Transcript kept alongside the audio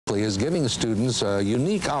Berkeley is giving students a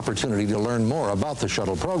unique opportunity to learn more about the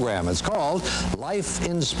shuttle program. It's called Life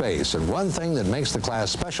in Space, and one thing that makes the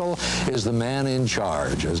class special is the man in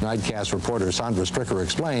charge. As Nightcast reporter Sandra Stricker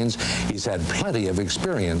explains, he's had plenty of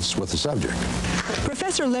experience with the subject.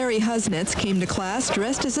 Professor Larry Husnitz came to class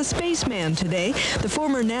dressed as a spaceman today. The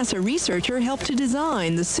former NASA researcher helped to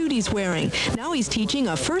design the suit he's wearing. Now he's teaching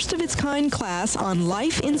a first-of-its-kind class on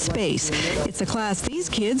life in space. It's a class these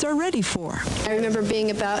kids are ready for. I remember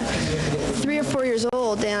being about 3 or 4 years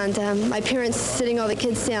old, and my parents sitting all the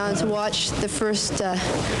kids down to watch the first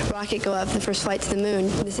rocket go up, the first flight to the moon.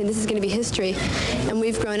 They saying this is going to be history, and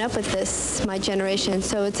we've grown up with this, my generation.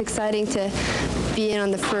 So it's exciting to be in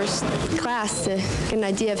on the first class to get an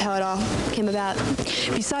idea of how it all came about.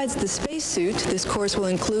 Besides the spacesuit, this course will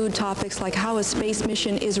include topics like how a space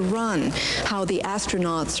mission is run, how the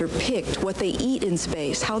astronauts are picked, what they eat in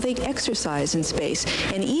space, how they exercise in space,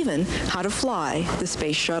 and even how to fly the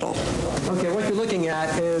space shuttle. Okay, what you're looking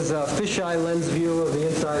at is a fisheye lens view of the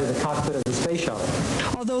inside of the cockpit of the space shuttle.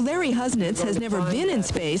 Although Larry Husnitz has never been in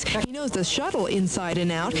space, he knows the shuttle inside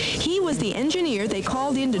and out. He was the engineer they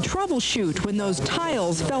called in to troubleshoot when those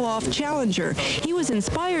tiles fell off Challenger. He was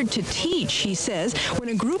inspired to teach, he says, when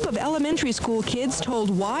a group of elementary school kids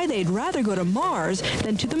told why they'd rather go to Mars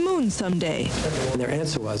than to the moon someday. And their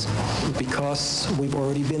answer was, because we've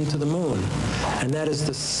already been to the moon. And that is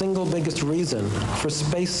the single biggest reason for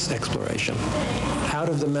space exploration. Out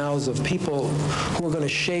of the mouths of people who are going to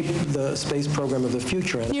shape the space program of the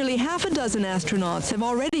future. Nearly half a dozen astronauts have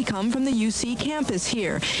already come from the UC campus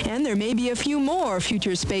here, and there may be a few more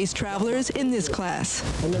future space travelers in this class.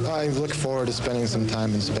 I look forward to spending some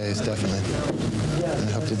time in space, definitely. And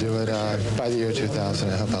I hope to do it by the year 2000.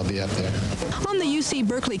 I hope I'll be up there. On the UC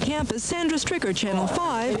Berkeley campus, Sandra Stricker, Channel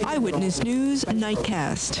 5, Eyewitness News,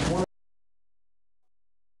 Nightcast.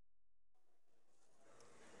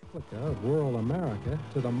 Of rural America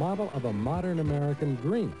to the model of a modern American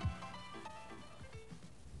dream.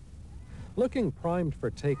 Looking primed for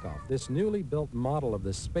takeoff, this newly built model of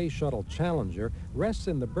the Space Shuttle Challenger rests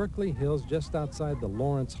in the Berkeley Hills just outside the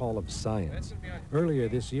Lawrence Hall of Science. Earlier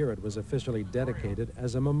this year, it was officially dedicated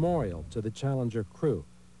as a memorial to the Challenger crew.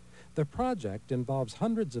 The project involves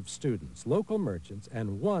hundreds of students, local merchants,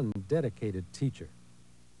 and one dedicated teacher.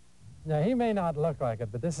 Now, he may not look like it,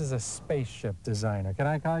 but this is a spaceship designer. Can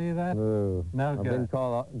I call you that? Ooh, No, I've good. been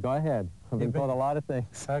called, go ahead. I've been called a lot of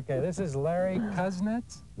things. Okay, this is Larry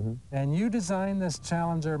Kuznets, and you designed this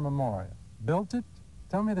Challenger Memorial. Built it?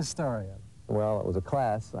 Tell me the story of it. Well, it was a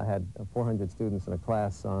class. I had 400 students in a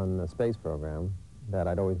class on the space program that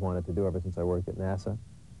I'd always wanted to do ever since I worked at NASA.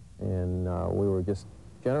 And we were just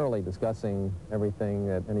generally discussing everything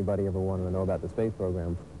that anybody ever wanted to know about the space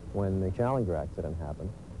program when the Challenger accident happened.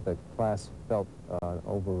 The class felt an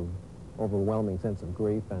overwhelming sense of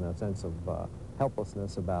grief and a sense of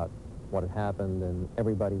helplessness about what had happened, and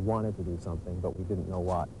everybody wanted to do something, but we didn't know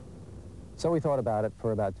what. So we thought about it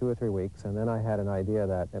for about 2 or 3 weeks, and then I had an idea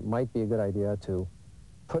that it might be a good idea to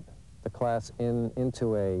put the class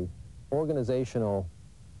into a organizational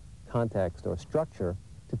context or structure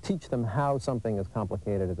to teach them how something as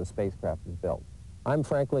complicated as a spacecraft is built. I'm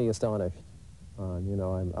frankly astonished. You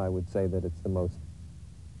know, I would say that it's the most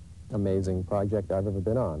amazing project I've ever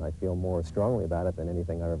been on. I feel more strongly about it than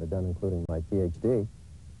anything I've ever done, including my PhD.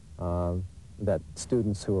 That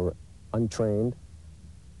students who are untrained,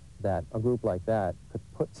 that a group like that could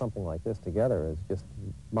put something like this together is just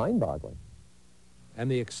mind-boggling. And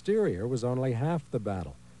the exterior was only half the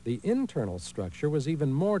battle. The internal structure was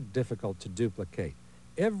even more difficult to duplicate.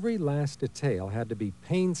 Every last detail had to be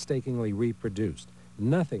painstakingly reproduced.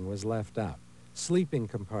 Nothing was left out. Sleeping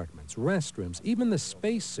compartments, restrooms, even the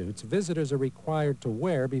spacesuits visitors are required to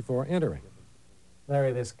wear before entering.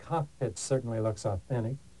 Larry, this cockpit certainly looks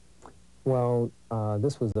authentic. Well,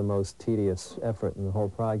 this was the most tedious effort in the whole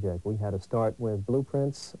project. We had to start with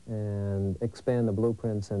blueprints and expand the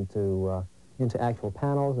blueprints into actual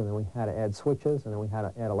panels, and then we had to add switches, and then we had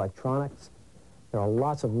to add electronics. There are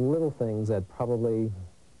lots of little things that probably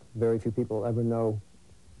very few people ever know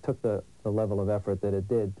took the level of effort that it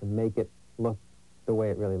did to make it look the way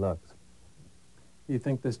it really looks. Do you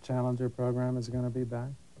think this Challenger program is going to be back?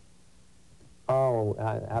 Oh,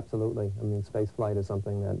 absolutely. I mean, space flight is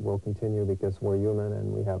something that will continue because we're human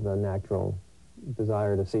and we have the natural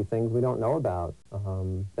desire to see things we don't know about.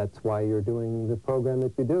 That's why you're doing the program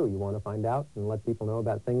that you do. You want to find out and let people know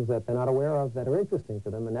about things that they're not aware of that are interesting to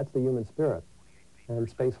them, and that's the human spirit. And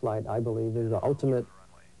space flight, I believe, is the ultimate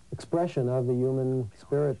expression of the human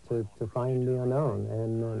spirit to find the unknown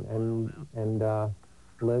and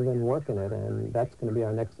live and work in it, and that's going to be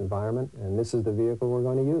our next environment, and this is the vehicle we're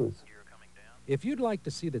going to use. If you'd like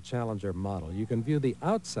to see the Challenger model, you can view the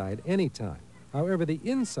outside anytime. However, the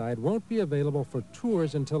inside won't be available for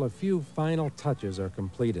tours until a few final touches are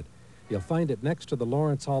completed. You'll find it next to the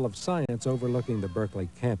Lawrence Hall of Science overlooking the Berkeley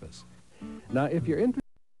campus. Now, if you're interested...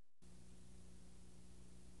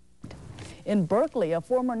 In Berkeley, a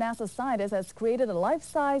former NASA scientist has created a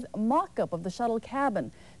life-size mock-up of the shuttle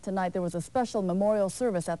cabin. Tonight, there was a special memorial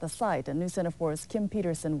service at the site, and News Center 4's Kim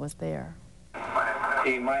Peterson was there.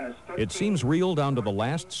 It seems real down to the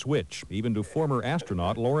last switch, even to former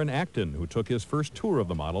astronaut Loren Acton, who took his first tour of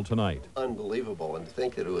the model tonight. Unbelievable, and to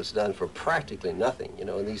think that it was done for practically nothing, you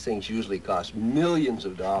know, and these things usually cost millions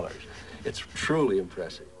of dollars. It's truly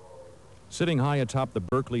impressive. Sitting high atop the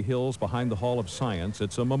Berkeley Hills behind the Hall of Science,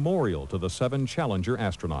 it's a memorial to the 7 Challenger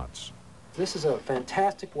astronauts. This is a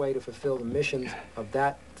fantastic way to fulfill the mission of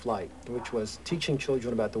that flight, which was teaching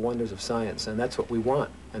children about the wonders of science, and that's what we want,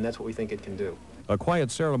 and that's what we think it can do. A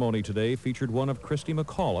quiet ceremony today featured one of Christy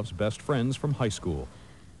McAuliffe's best friends from high school.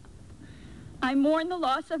 I mourn the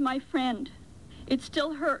loss of my friend. It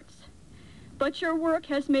still hurts, but your work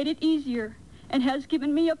has made it easier and has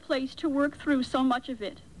given me a place to work through so much of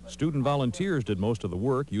it. Student volunteers did most of the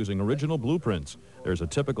work using original blueprints. There's a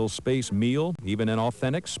typical space meal, even an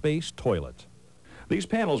authentic space toilet. These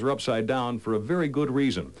panels are upside down for a very good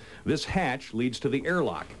reason. This hatch leads to the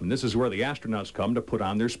airlock, and this is where the astronauts come to put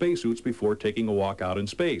on their spacesuits before taking a walk out in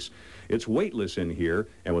space. It's weightless in here,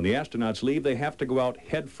 and when the astronauts leave, they have to go out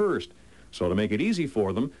head first. So to make it easy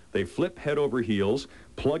for them, they flip head over heels,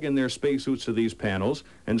 plug in their spacesuits to these panels,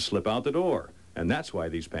 and slip out the door. And that's why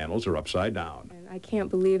these panels are upside down. I can't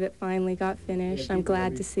believe it finally got finished. I'm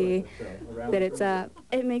glad to see that it's up.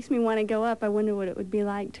 It makes me want to go up. I wonder what it would be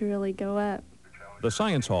like to really go up. The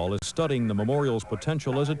Science Hall is studying the memorial's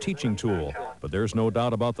potential as a teaching tool, but there's no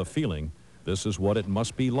doubt about the feeling. This is what it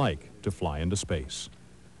must be like to fly into space.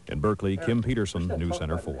 In Berkeley, Kim Peterson, News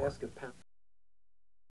Center 4.